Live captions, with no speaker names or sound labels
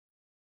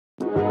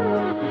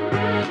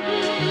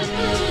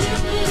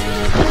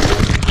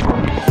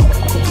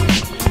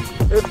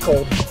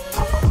cold.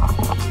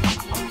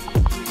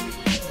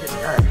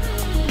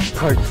 It's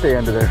hard to stay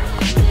under there.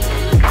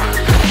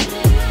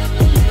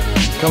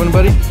 Coming,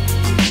 buddy?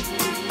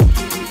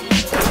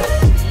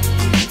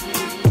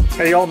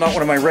 Hey y'all, not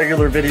one of my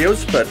regular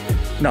videos, but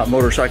not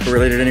motorcycle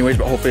related anyways,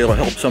 but hopefully it'll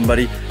help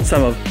somebody.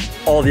 Some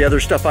of all the other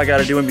stuff I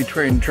gotta do in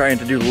between trying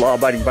to do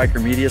law-abiding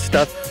biker media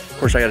stuff. Of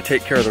course, I gotta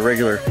take care of the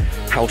regular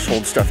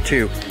household stuff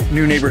too.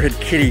 New neighborhood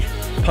kitty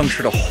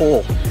punctured a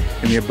hole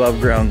in the above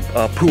ground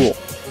pool.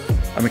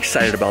 I'm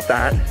excited about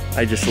that.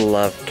 I just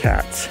love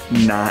cats.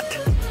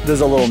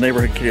 There's a little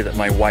neighborhood kitty that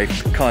my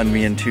wife conned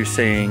me into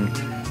saying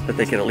that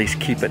they could at least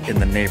keep it in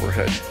the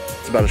neighborhood.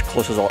 It's about as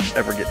close as I'll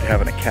ever get to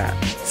having a cat.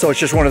 So it's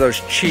just one of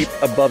those cheap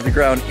above the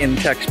ground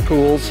Intex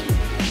pools.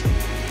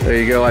 There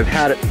you go. I've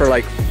had it for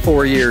like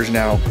 4 years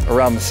now.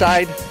 Around the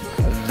side,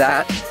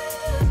 that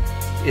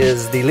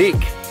is the leak.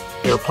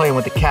 They were playing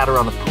with the cat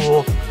around the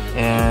pool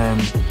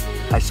and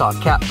I saw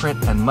a cat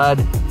print and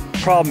mud.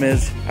 Problem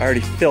is, I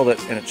already filled it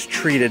and it's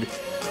treated.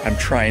 I'm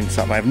trying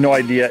something. I have no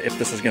idea if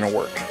this is gonna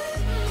work.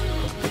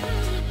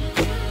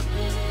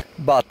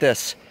 Bought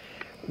this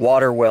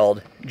water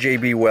weld,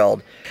 JB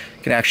Weld.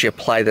 You can actually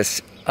apply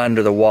this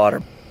under the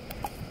water.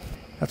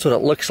 That's what it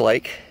looks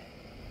like.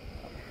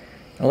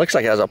 It looks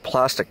like it has a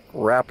plastic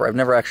wrapper. I've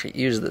never actually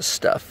used this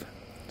stuff.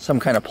 Some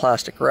kind of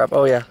plastic wrap.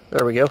 Oh yeah,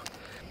 there we go.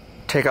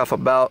 Take off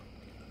about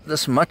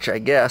this much, I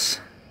guess.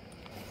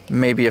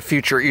 Maybe a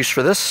future use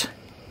for this.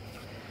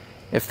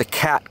 If the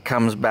cat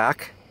comes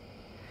back,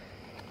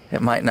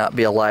 it might not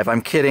be alive.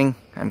 I'm kidding.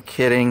 I'm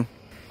kidding.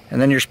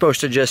 And then you're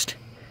supposed to just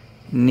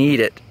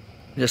knead it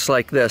just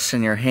like this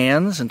in your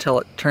hands until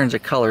it turns a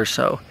color.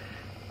 So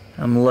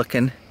I'm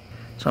looking.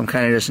 So I'm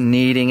kind of just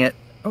kneading it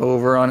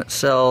over on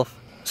itself.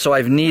 So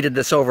I've kneaded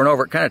this over and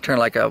over. It kind of turned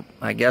like a,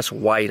 I guess,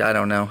 white. I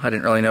don't know. I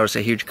didn't really notice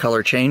a huge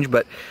color change,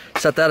 but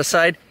set that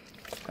aside.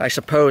 I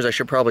suppose I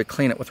should probably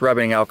clean it with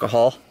rubbing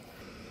alcohol.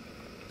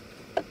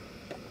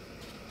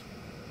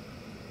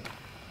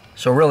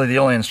 So really the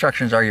only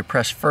instructions are you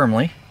press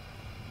firmly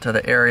to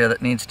the area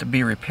that needs to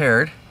be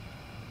repaired.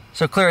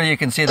 So clearly you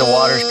can see the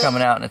water's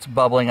coming out and it's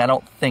bubbling. I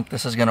don't think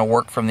this is going to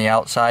work from the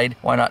outside.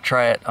 Why not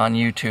try it on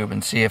YouTube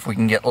and see if we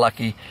can get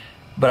lucky?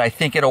 But I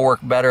think it'll work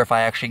better if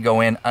I actually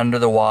go in under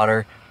the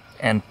water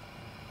and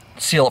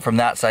seal it from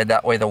that side.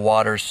 That way the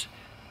water's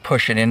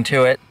pushing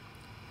into it.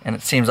 And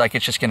it seems like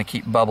it's just going to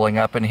keep bubbling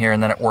up in here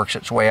and then it works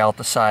its way out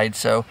the side.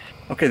 So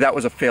okay, that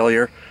was a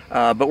failure,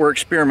 but we're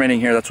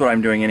experimenting here. That's what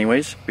I'm doing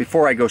anyways.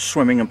 Before I go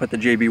swimming and put the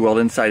JB Weld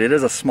inside, it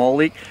is a small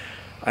leak.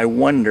 I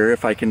wonder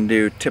if I can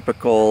do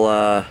typical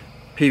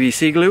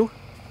PVC glue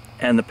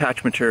and the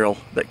patch material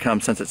that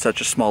comes since it's such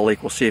a small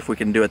leak. We'll see if we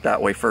can do it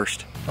that way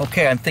first.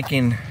 Okay, I'm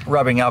thinking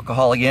rubbing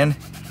alcohol again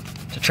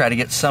to try to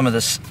get some of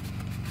this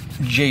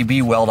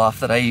JB Weld off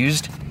that I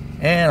used.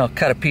 And I'll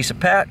cut a piece of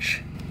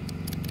patch.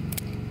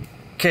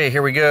 Okay,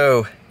 here we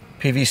go.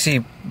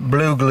 PVC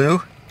blue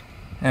glue.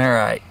 All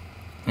right,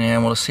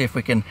 and we'll see if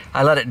we can,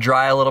 I let it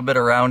dry a little bit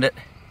around it.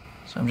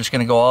 So I'm just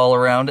gonna go all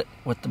around it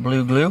with the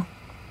blue glue.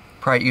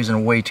 Probably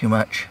using way too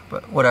much,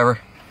 but whatever.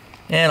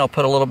 And I'll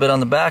put a little bit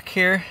on the back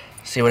here,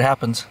 see what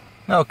happens.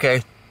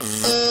 Okay,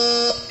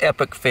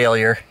 epic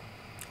failure.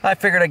 I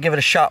figured I'd give it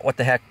a shot, what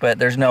the heck, but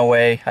there's no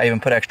way. I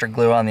even put extra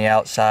glue on the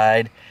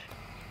outside.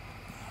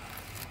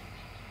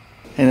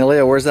 And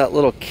Elia, where's that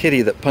little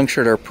kitty that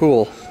punctured our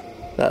pool?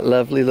 That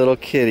lovely little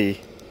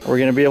kitty. Are we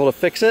gonna be able to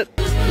fix it?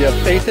 You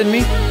have faith in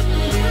me?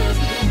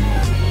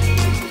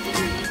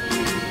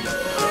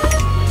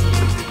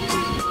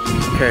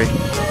 Okay,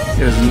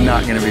 it is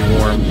not gonna be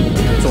warm.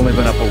 It's only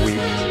been up a week.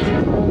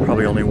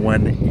 Probably only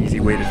one easy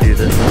way to do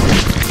this.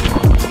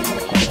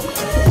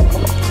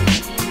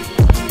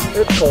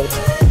 It's cold.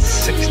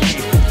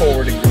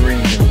 64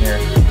 degrees in here.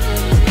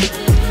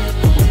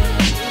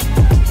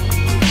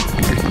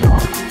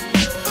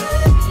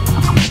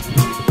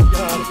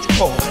 God, it's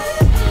cold.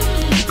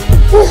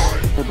 Whew.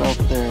 About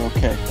there,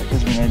 okay. That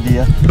gives me an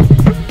idea.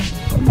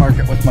 I'll mark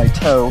it with my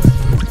toe.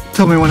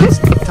 Tell me when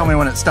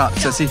it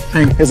stops, Sissy.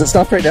 Hang. Is it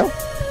stopped right now?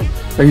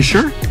 Are you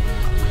sure?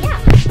 Yeah.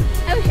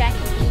 I wish I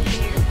could be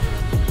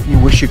here. You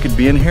wish you could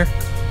be in here?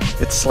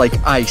 It's like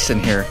ice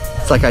in here.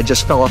 It's like I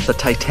just fell off the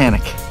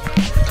Titanic.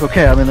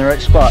 Okay, I'm in the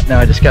right spot now.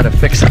 I just gotta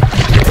fix it.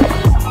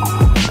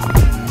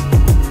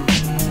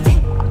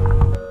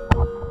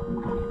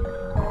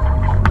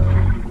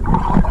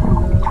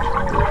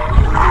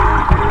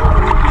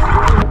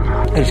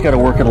 I just gotta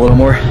work it a little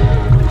more.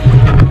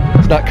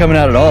 It's not coming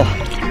out at all.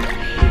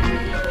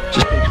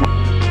 Just takes more.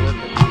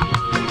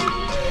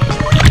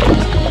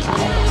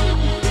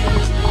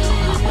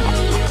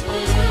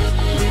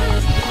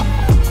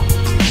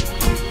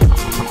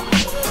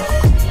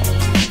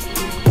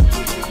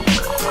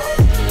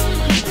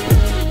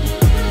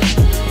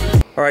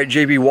 All right,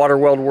 JB Water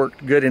Weld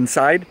worked good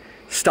inside.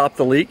 Stop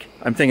the leak.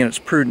 I'm thinking it's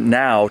prudent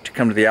now to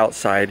come to the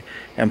outside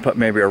and put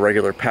maybe a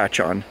regular patch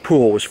on.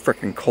 Pool was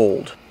freaking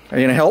cold. Are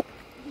you gonna help?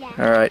 Yeah.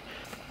 All right.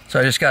 So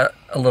I just got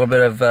a little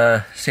bit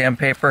of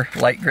sandpaper,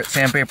 light grit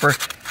sandpaper.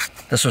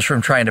 This was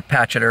from trying to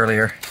patch it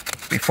earlier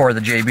before the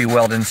JB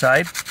Weld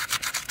inside.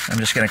 I'm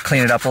just gonna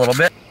clean it up a little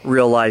bit.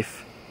 real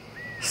life.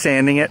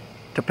 Sanding it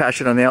to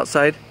patch it on the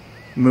outside,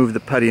 move the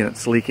putty and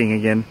it's leaking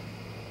again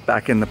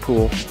back in the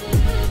pool.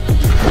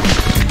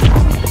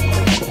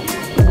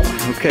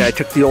 Okay, I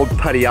took the old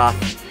putty off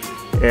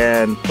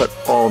and put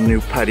all new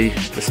putty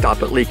to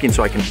stop it leaking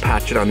so I can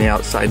patch it on the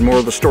outside. More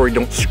of the story,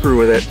 don't screw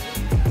with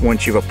it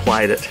once you've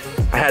applied it.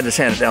 I had to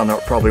sand it down though,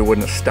 it probably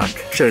wouldn't have stuck.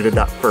 Should have did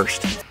that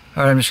first.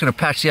 All right, I'm just gonna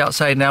patch the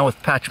outside now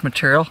with patch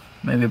material.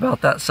 Maybe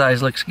about that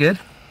size looks good.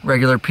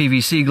 Regular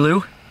PVC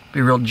glue.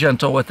 Be real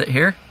gentle with it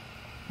here.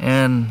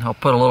 And I'll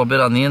put a little bit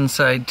on the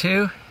inside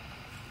too.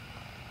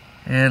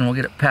 And we'll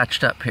get it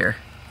patched up here.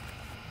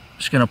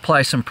 Just gonna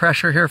apply some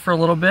pressure here for a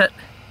little bit.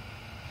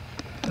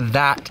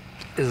 That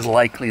is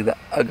likely the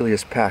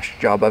ugliest patch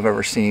job I've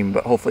ever seen,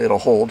 but hopefully it'll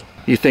hold.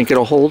 You think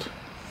it'll hold?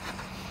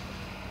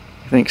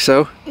 You think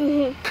so?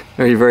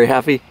 Mm-hmm. Are you very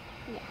happy?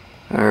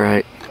 Yeah. All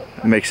right.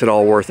 It makes it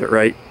all worth it,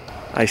 right?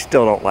 I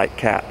still don't like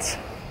cats.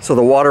 So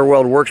the water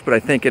weld works, but I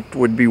think it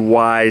would be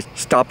wise to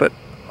stop it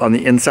on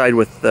the inside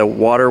with the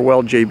water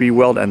weld, JB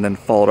weld, and then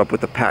follow it up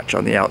with a patch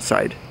on the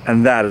outside.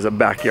 And that is a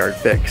backyard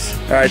fix.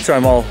 All right, so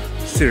I'm all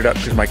suited up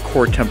because my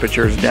core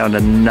temperature is down to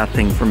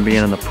nothing from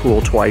being in the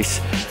pool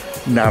twice.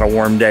 Not a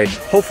warm day.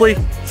 Hopefully,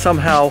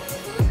 somehow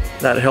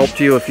that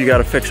helped you if you got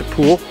to fix a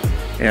pool.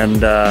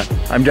 And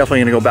I'm definitely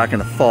gonna go back in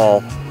the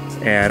fall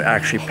and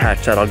actually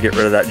patch that. I'll get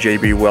rid of that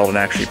JB weld and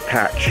actually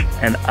patch.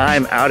 And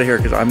I'm out of here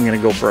because I'm gonna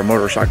go for a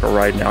motorcycle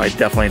ride now. I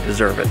definitely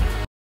deserve it.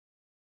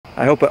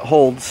 I hope it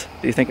holds.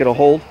 Do you think it'll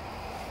hold?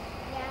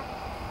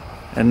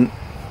 Yeah. And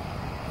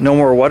no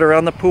more what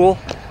around the pool?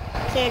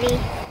 Kitty.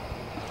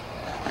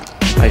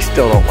 I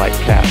still don't like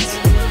cats.